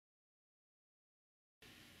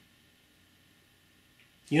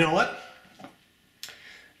You know what?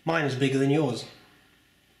 Mine is bigger than yours.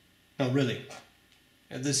 No, really.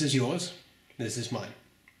 If this is yours, this is mine.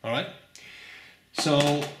 Alright?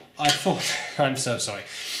 So, I thought... I'm so sorry.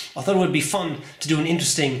 I thought it would be fun to do an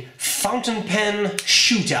interesting fountain pen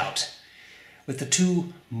shootout with the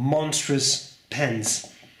two monstrous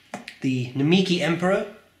pens. The Namiki Emperor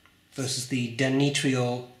versus the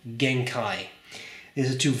Danitrio Genkai.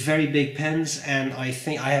 These are two very big pens, and I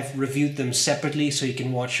think I have reviewed them separately so you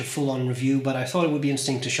can watch a full-on review, but I thought it would be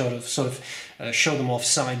interesting to show them off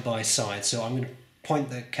side by side. So I'm going to point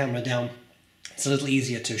the camera down. It's a little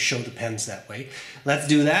easier to show the pens that way. Let's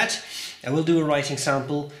do that. I will do a writing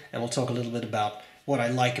sample, and we'll talk a little bit about what I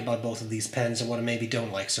like about both of these pens and what I maybe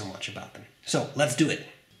don't like so much about them. So let's do it.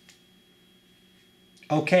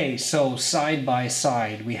 Okay, so side by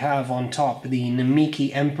side we have on top the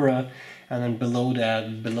Namiki Emperor, and then below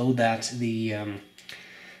that the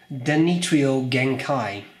Danitrio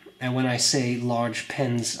Genkai. And when I say large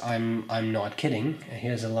pens, I'm not kidding.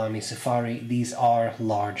 Here's a Lamy Safari. These are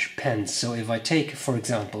large pens. So if I take, for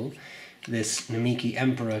example, this Namiki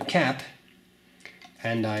Emperor cap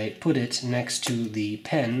and I put it next to the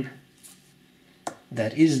pen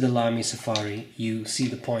that is the Lamy Safari, you see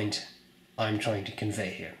the point I'm trying to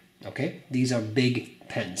convey here. Okay? These are big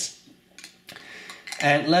pens.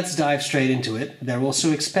 And let's dive straight into it. They're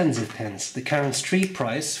also expensive pens. The current street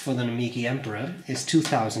price for the Namiki Emperor is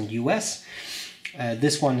 2,000 US.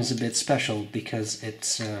 This one is a bit special because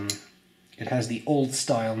it has the old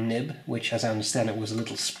style nib, which, as I understand it, was a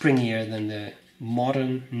little springier than the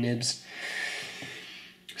modern nibs.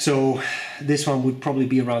 So this one would probably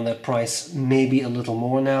be around that price, maybe a little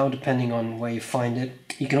more now, depending on where you find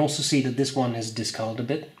it. You can also see that this one has discolored a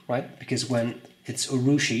bit, right? Because when it's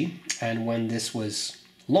urushi, and when this was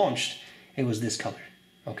launched, it was this color.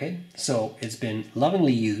 Okay, so it's been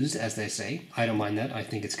lovingly used, as they say. I don't mind that. I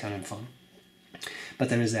think it's kind of fun. But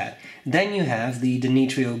there is that. Then you have the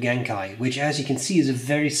Danitrio Genkai, which, as you can see, is a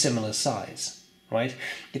very similar size, right?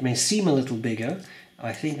 It may seem a little bigger.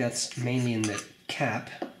 I think that's mainly in the cap.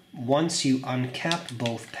 Once you uncap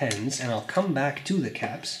both pens, and I'll come back to the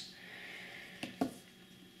caps,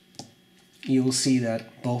 you will see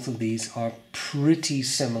that both of these are pretty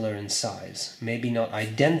similar in size. Maybe not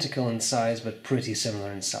identical in size, but pretty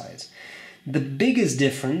similar in size. The biggest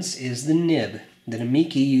difference is the nib. The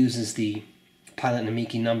Namiki uses the Pilot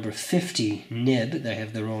Namiki number 50 nib. They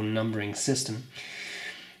have their own numbering system.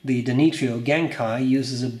 The Danitrio Genkai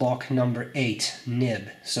uses a Bock number 8 nib.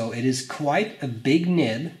 So it is quite a big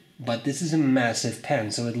nib, but this is a massive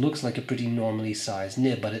pen, so it looks like a pretty normally sized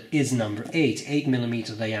nib, but it is number 8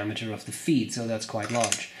 mm diameter of the feed, so that's quite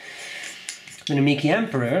large. The Namiki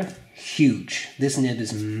Emperor, huge. This nib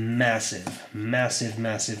is massive, massive,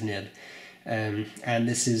 massive nib. And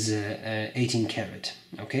this is 18 karat,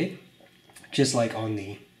 okay? Just like on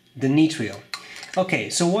the Danitrio.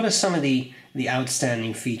 Okay, so what are some of the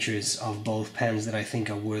outstanding features of both pens that I think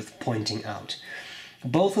are worth pointing out?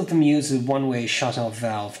 Both of them use a one-way shutoff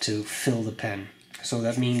valve to fill the pen. So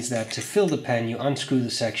that means that to fill the pen, you unscrew the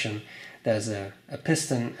section. There's a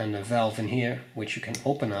piston and a valve in here, which you can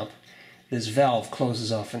open up. This valve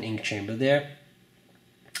closes off an ink chamber there,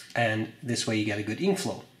 and this way you get a good ink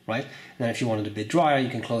flow, right? Now if you want it a bit drier, you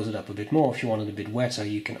can close it up a bit more. If you want it a bit wetter,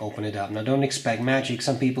 you can open it up. Now don't expect magic.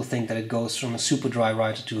 Some people think that it goes from a super dry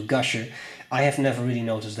writer to a gusher. I have never really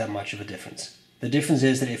noticed that much of a difference. The difference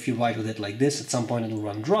is that if you write with it like this, at some point it'll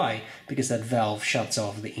run dry because that valve shuts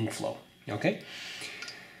off the ink flow, okay?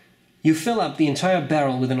 You fill up the entire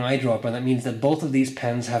barrel with an eyedropper. That means that both of these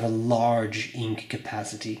pens have a large ink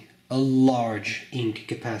capacity. A large ink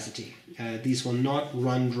capacity. These will not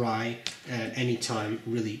run dry anytime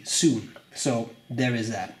really soon. So there is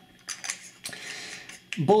that.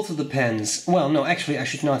 Both of the pens, well, no, actually I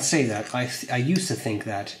should not say that. I used to think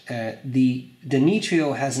that. The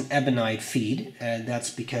Danitrio has an ebonite feed. That's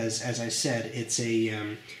because, as I said, it's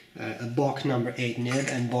a Bock number 8 nib,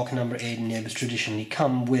 and Bock number 8 nibs traditionally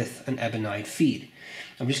come with an ebonite feed.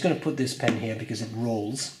 I'm just going to put this pen here because it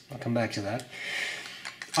rolls. I'll come back to that.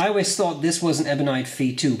 I always thought this was an ebonite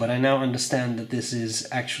feed too, but I now understand that this is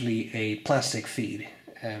actually a plastic feed.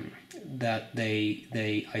 That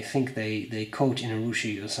I think they coat in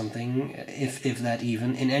urushi or something, if that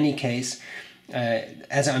even. In any case,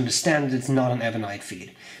 as I understand it, it's not an ebonite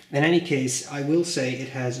feed. In any case, I will say it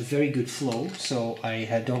has a very good flow, so I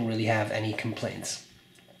don't really have any complaints.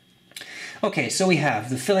 Okay, so we have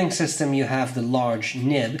the filling system, you have the large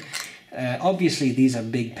nib. Obviously these are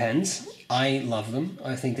big pens. I love them.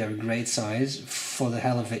 I think they're a great size. For the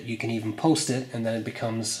hell of it, you can even post it and then it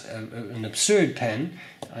becomes an absurd pen.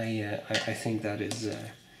 I think that is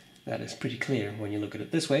That is pretty clear when you look at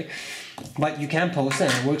it this way. But you can post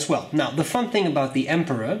it and it works well. Now, the fun thing about the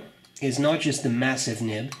Emperor is not just the massive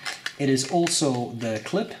nib, it is also the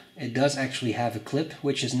clip. It does actually have a clip,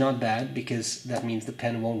 which is not bad because that means the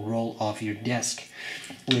pen won't roll off your desk,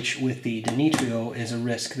 which with the Danitrio is a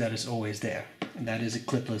risk that is always there. That is a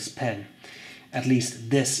clipless pen. At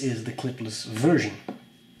least this is the clipless version.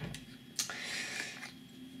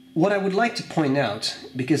 What I would like to point out,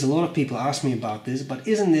 because a lot of people ask me about this, but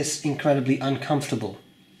isn't this incredibly uncomfortable?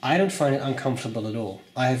 I don't find it uncomfortable at all.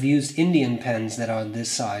 I have used Indian pens that are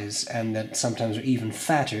this size and that sometimes are even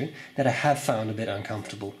fatter that I have found a bit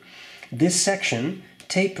uncomfortable. This section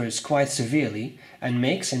tapers quite severely and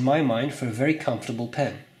makes, in my mind, for a very comfortable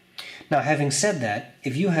pen. Now, having said that,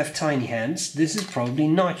 if you have tiny hands, this is probably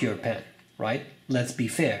not your pen, right? Let's be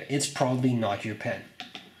fair, it's probably not your pen.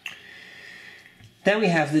 Then we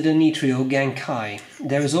have the Danitrio Genkai.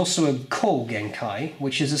 There is also a Ko Genkai,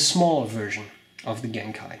 which is a smaller version of the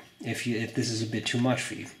Genkai, if this is a bit too much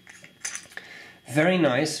for you. Very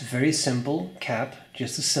nice, very simple cap,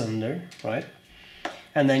 just a cylinder, right?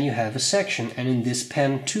 And then you have a section, and in this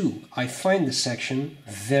pen too, I find the section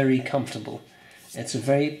very comfortable. It's a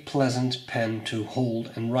very pleasant pen to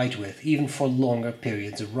hold and write with, even for longer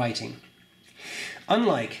periods of writing.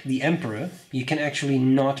 Unlike the Emperor, you can actually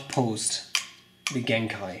not post the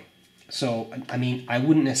Genkai. So, I mean, I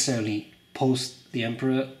wouldn't necessarily post the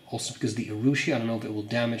Emperor, also because the Urushi, I don't know if it will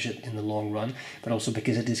damage it in the long run, but also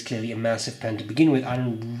because it is clearly a massive pen to begin with.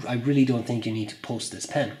 I really don't think you need to post this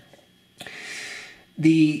pen.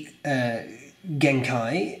 The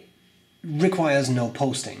Genkai requires no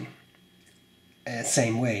posting.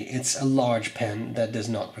 Same way, it's a large pen that does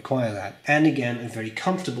not require that. And again, a very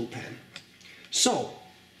comfortable pen. So,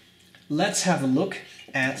 let's have a look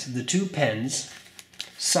at the two pens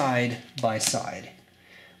side by side.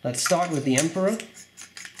 Let's start with the Emperor.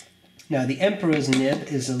 Now, the Emperor's nib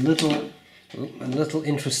is a little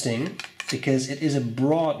interesting because it is a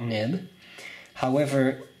broad nib.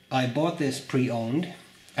 However, I bought this pre-owned.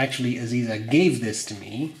 Actually, Aziza gave this to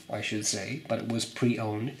me, I should say, but it was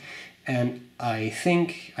pre-owned. And I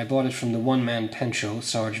think I bought it from the one-man pen show,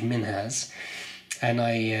 Sarge Minhas. And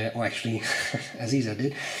or actually, Aziza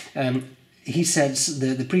did. He said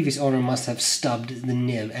the previous owner must have stubbed the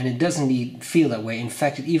nib, and it doesn't indeed feel that way. In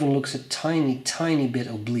fact, it even looks a tiny bit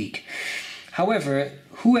oblique. However,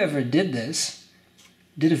 whoever did this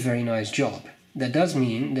did a very nice job. That does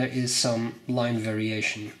mean there is some line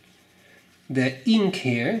variation. The ink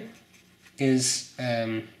here is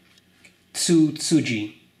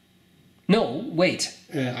Tsuji. No, wait,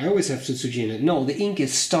 I always have Tsuji in it. No, the ink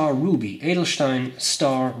is Star Ruby, Edelstein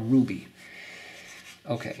Star Ruby.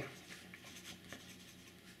 Okay.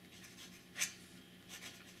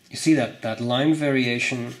 You see that line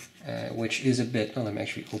variation, which is a bit, oh, let me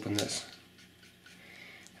actually open this,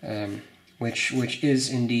 which is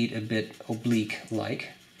indeed a bit oblique-like.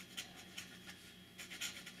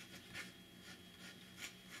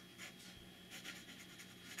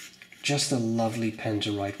 Just a lovely pen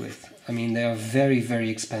to write with. I mean, they are very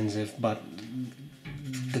expensive, but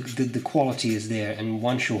the quality is there, and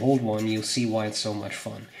once you hold one, you'll see why it's so much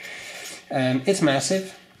fun. It's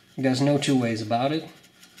massive. There's no two ways about it.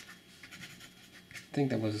 I think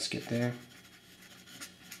there was a skip there.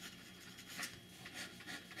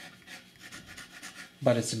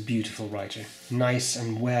 But it's a beautiful writer. Nice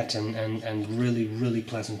and wet and really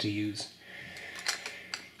pleasant to use.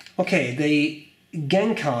 Okay, the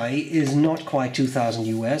Genkai is not quite 2,000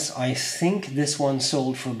 US. I think this one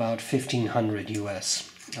sold for about 1,500 US.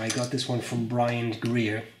 I got this one from Brian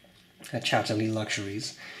Greer at Chatterley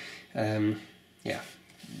Luxuries. Yeah,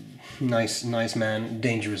 nice man,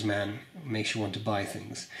 dangerous man, makes you want to buy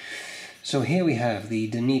things. So here we have the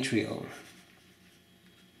Danitrio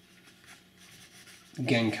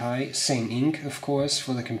Genkai, same ink of course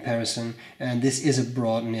for the comparison, and this is a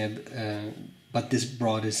broad nib, but this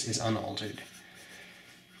broad is unaltered.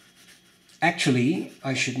 Actually,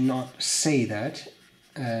 I should not say that.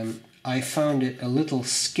 I found it a little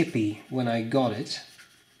skippy when I got it,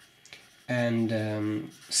 and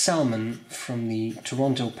Salmon from the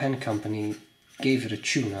Toronto Pen Company gave it a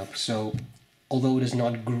tune-up, so although it is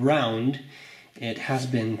not ground, it has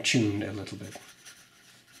been tuned a little bit.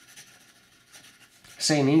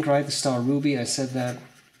 Same ink, right? The Star Ruby, I said that.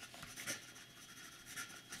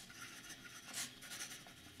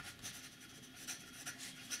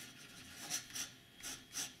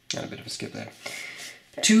 Got a bit of a skip there.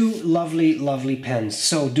 Two lovely pens.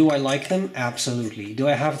 So, do I like them? Absolutely. Do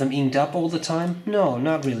I have them inked up all the time? No,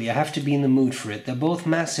 not really. I have to be in the mood for it. They're both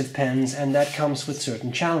massive pens, and that comes with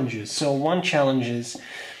certain challenges. So, one challenge is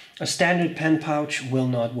A standard pen pouch will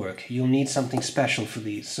not work. You'll need something special for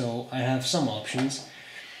these. So I have some options.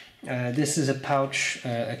 This is a pouch,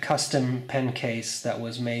 a custom pen case that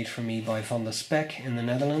was made for me by Van der Spek in the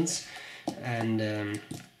Netherlands. And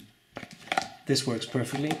this works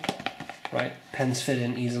perfectly, right? Pens fit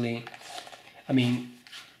in easily. I mean,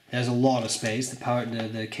 there's a lot of space.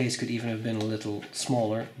 The case could even have been a little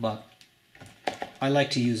smaller, but I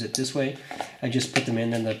like to use it this way. I just put them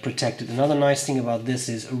in and they're protected. Another nice thing about this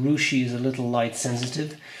is Urushi is a little light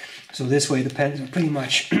sensitive. So this way the pens are pretty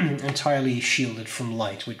much entirely shielded from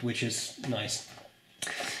light, which is nice.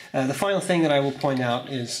 The final thing that I will point out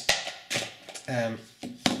is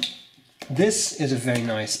this is a very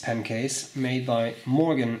nice pen case made by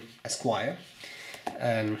Morgan Esquire.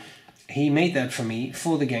 He made that for me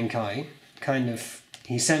for the Genkai.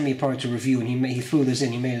 He sent me a product to review and he threw this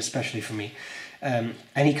in, he made it especially for me. And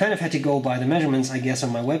he kind of had to go by the measurements, I guess,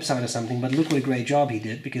 on my website or something, but look what a great job he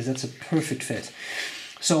did, because that's a perfect fit.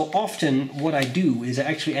 So often what I do is I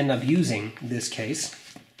actually end up using this case,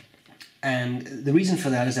 and the reason for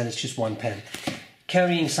that is that it's just one pen.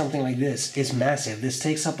 Carrying something like this is massive. This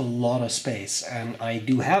takes up a lot of space, and I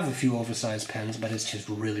do have a few oversized pens, but it's just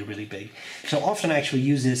really, really big. So often I actually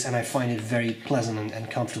use this and I find it very pleasant and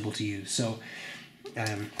comfortable to use. So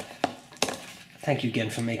thank you again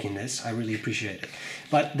for making this. I really appreciate it.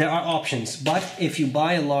 But there are options. But if you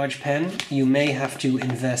buy a large pen, you may have to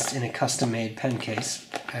invest in a custom-made pen case.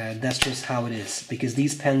 That's just how it is, because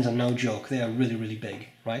these pens are no joke. They are really, really big,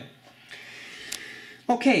 right?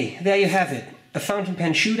 Okay, there you have it. A fountain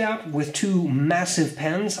pen shootout with two massive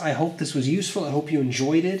pens. I hope this was useful. I hope you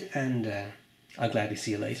enjoyed it, and I'll gladly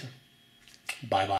see you later. Bye-bye.